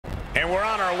And we're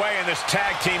on our way in this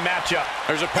tag team matchup.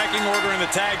 There's a pecking order in the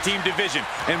tag team division,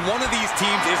 and one of these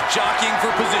teams is jockeying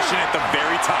for position at the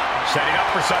very top. Setting up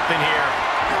for something here.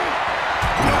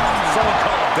 Someone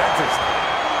call a dentist.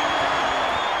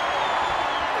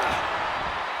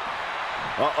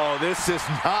 Uh-oh, this is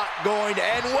not going to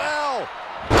end well.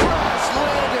 Crash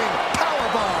landing,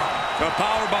 powerbomb. The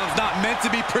powerbomb's not meant to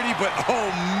be pretty, but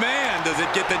oh man, does it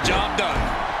get the job done.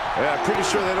 Yeah, pretty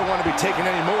sure they don't want to be taking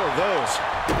any more of those.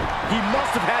 He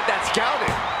must have had that scouted.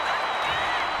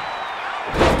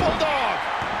 Bulldog!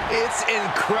 It's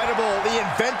incredible, the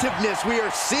inventiveness we are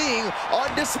seeing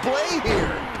on display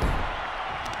here.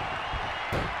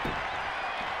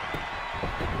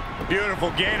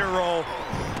 Beautiful gator roll.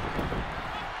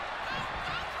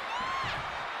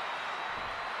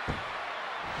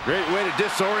 Great way to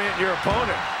disorient your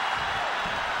opponent.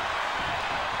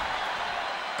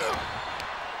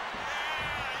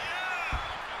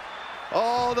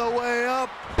 All the way up.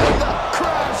 And the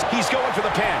crash. He's going for the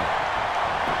pin.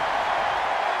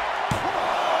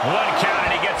 One count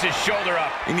and he gets his shoulder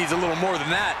up. He needs a little more than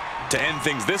that to end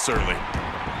things this early.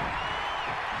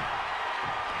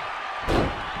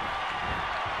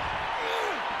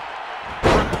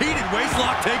 Repeated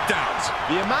waistlock takedowns.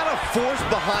 The amount of force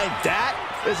behind that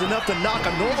is enough to knock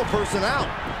a normal person out.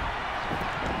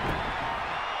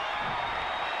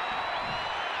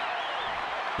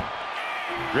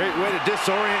 Great way to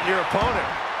disorient your opponent.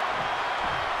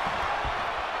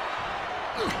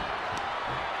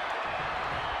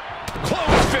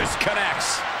 Close fist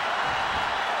connects.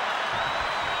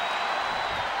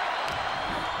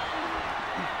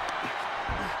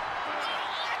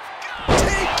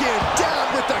 Taken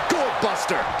down with the gold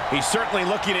buster. He's certainly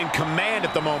looking in command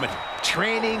at the moment.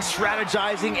 Training,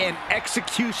 strategizing, and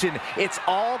execution. It's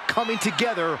all coming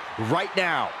together right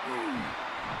now.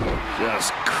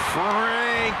 Just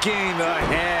cranking the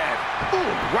head.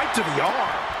 Ooh, right to the arm.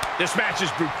 This match's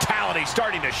brutality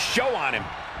starting to show on him.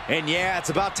 And yeah,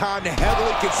 it's about time to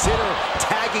heavily consider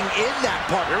tagging in that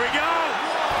part. Here we go.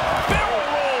 Barrel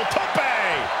roll, tope.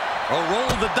 A roll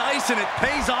of the dice and it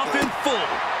pays off in full.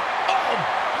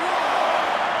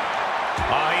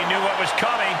 Oh, he knew what was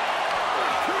coming.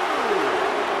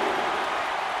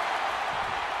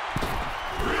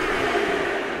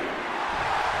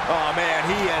 Oh, man,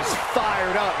 he is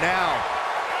fired up now.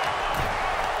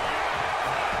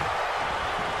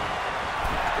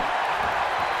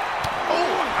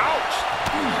 Oh, ouch.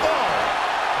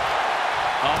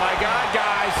 Oh, my God,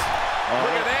 guys.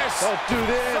 Look at this. Don't do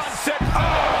this. Sunset.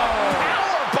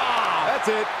 Powerbomb. That's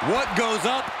it. What goes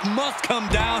up must come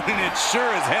down, and it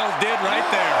sure as hell did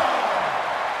right there.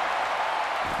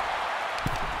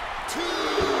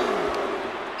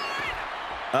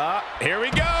 Here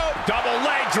we go. Double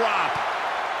leg drop.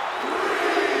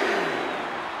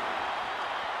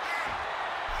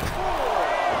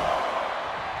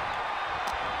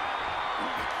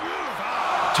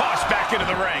 Toss back into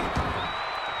the ring.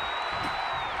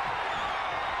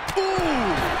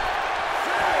 Ooh.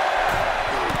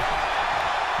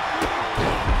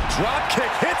 Drop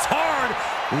kick hits hard,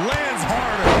 lands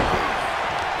harder.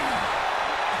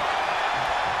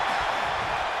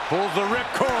 Pulls the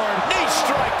ripcord. Knee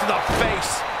strike to the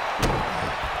face.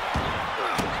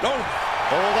 No.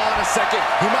 Hold on a second.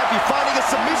 He might be finding a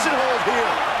submission hold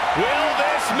here. Will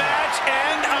this match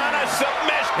end on a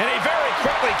submission? And he very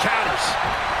quickly counters.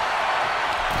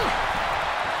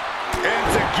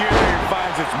 Insecurity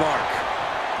finds its mark.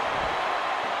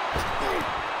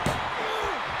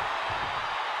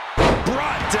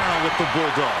 Brought down with the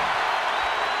Bulldog.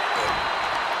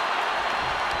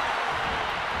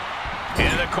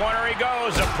 Into the corner he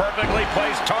goes, a perfectly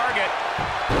placed target.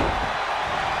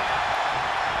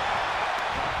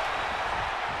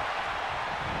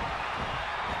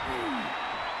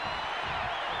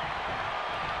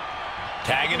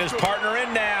 Tagging his partner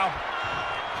in now.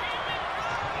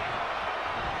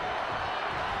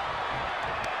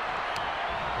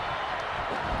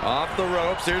 Off the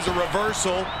ropes, there's a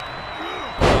reversal.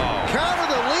 Counter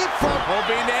the leap from.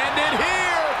 Hoping to end it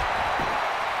here.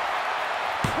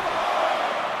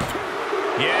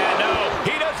 Yeah, no,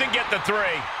 he doesn't get the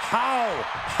three. How?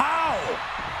 How?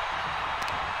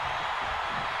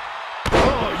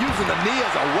 Oh, using the knee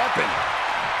as a weapon.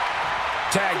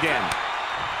 Tagged in.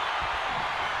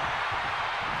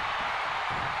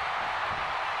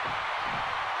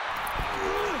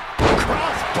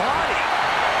 Cross body.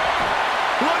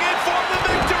 Looking for the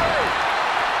victory.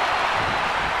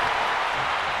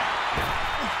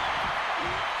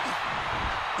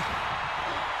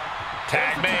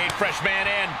 Tag made, fresh man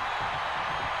in.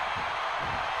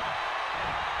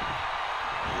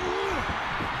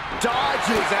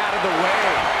 Dodges out of the way.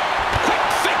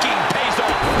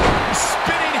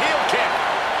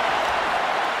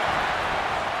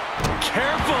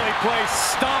 place,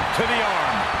 stomp to the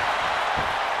arm.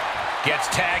 Gets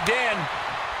tagged in.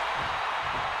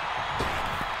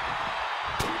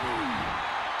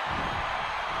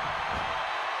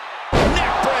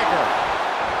 Neckbreaker.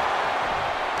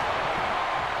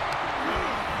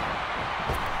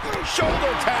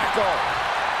 Shoulder tackle.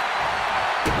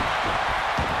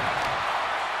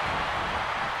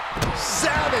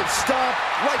 Savage stomp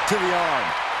right to the arm.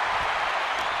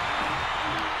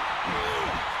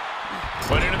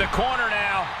 Put into the corner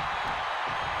now.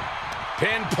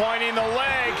 Pinpointing the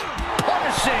leg.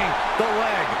 Punishing the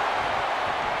leg.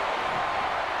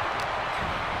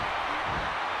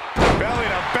 Belly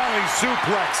to belly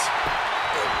suplex.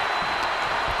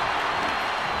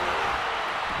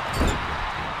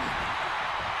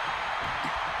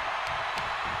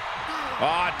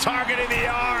 Targeting the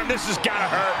arm. This has got to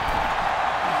hurt.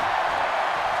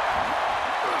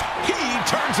 He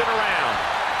turns it around.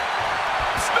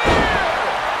 Spear!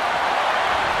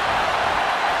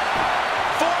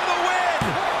 For the win!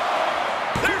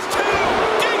 There's two!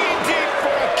 Digging deep for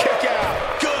a kick out.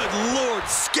 Good Lord,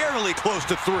 scarily close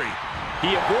to 3.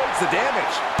 He avoids the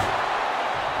damage.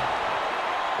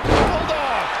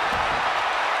 Bulldog!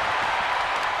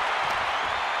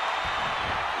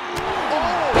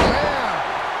 Oh, man!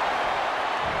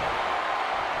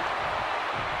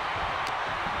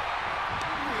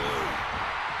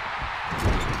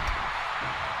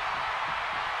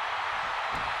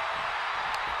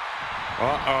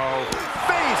 Uh-oh.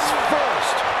 Face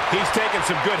first! He's taking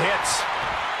some good hits.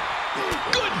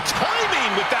 Good timing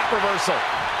with that reversal.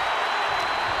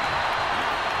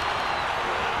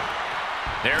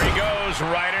 There he goes,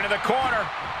 right into the corner.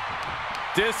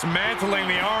 Dismantling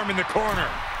the arm in the corner.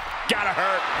 Gotta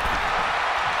hurt.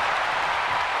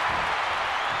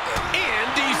 And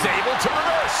he's able to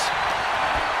reverse.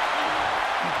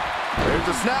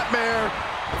 There's a snapmare.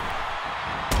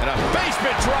 And a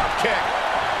basement drop kick.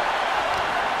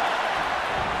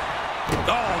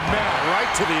 Oh, man,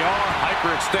 right to the arm.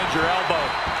 Hyperextend your elbow.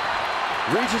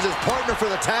 Reaches his partner for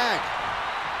the tag.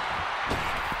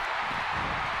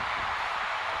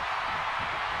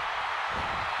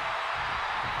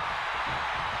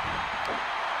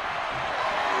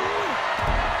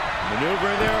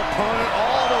 Maneuvering their opponent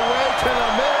all the way to the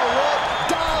middle rope.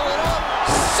 Dial it up.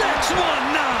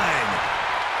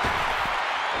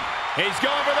 619. He's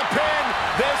going for the pin.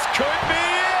 This could be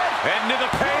it. Into the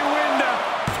pay window.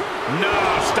 No,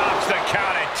 stops the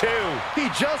count at 2.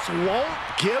 He just won't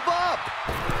give up.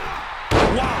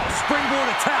 Wow,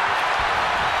 springboard attack.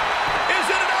 Is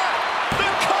it enough? The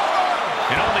cover.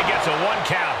 It only gets a 1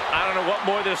 count. I don't know what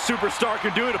more this superstar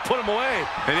can do to put him away.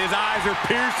 And his eyes are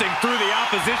piercing through the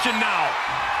opposition now.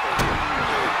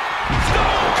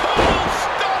 Stone Cold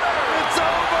Stunner. It's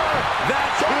over.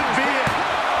 That could be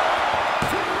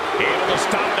it. Able to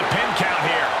stop the pin count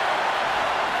here.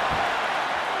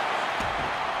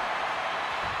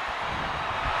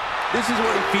 This is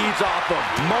what he feeds off of.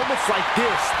 Moments like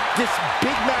this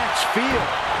big match feel.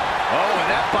 Oh, and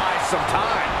that buys some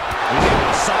time. He's able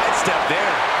to sidestep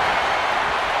there.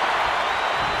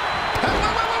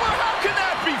 How can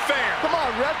that be fair? Come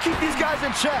on, ref, keep these guys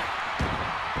in check.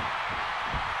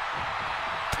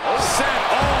 Sent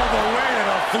all the way to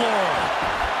the floor.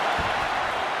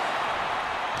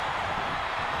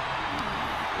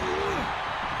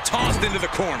 Tossed into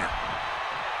the corner.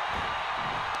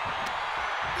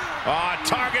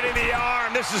 Targeting the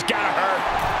arm. This has got to hurt.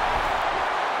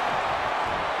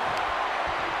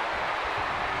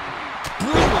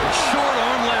 Brutal short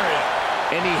arm lariat.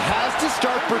 And he has to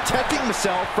start protecting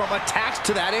himself from attacks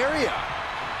to that area.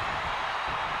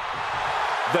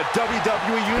 The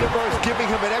WWE Universe giving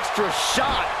him an extra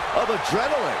shot of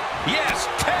adrenaline.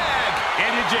 Yes, tag.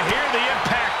 And did you hear the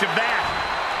impact of that?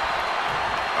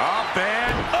 Up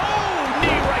and... Oh,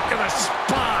 knee right to the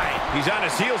spine. He's on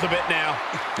his heels a bit now.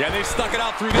 Yeah, they've stuck it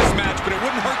out through this match, but it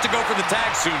wouldn't hurt to go for the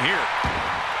tag soon here.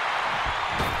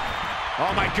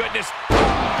 Oh, my goodness.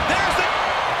 There's it.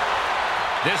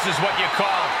 This is what you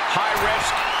call high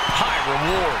risk, high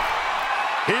reward.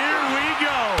 Here we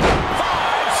go.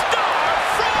 5-star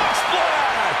frog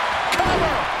splash.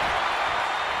 Cover.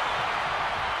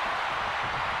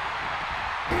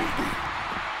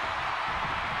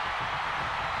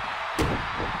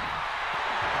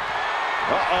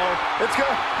 It's good.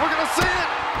 We're going to see it.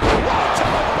 Right to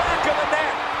the back of the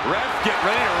net. Ref, get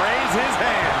ready to raise his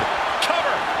hand.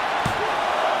 Cover.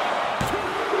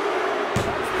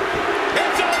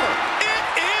 It's over. It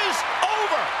is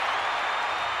over.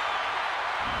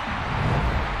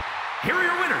 Here are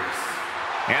your winners.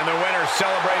 And the winners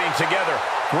celebrating together.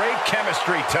 Great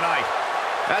chemistry tonight.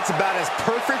 That's about as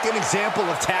perfect an example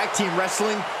of tag team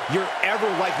wrestling you're ever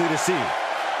likely to see.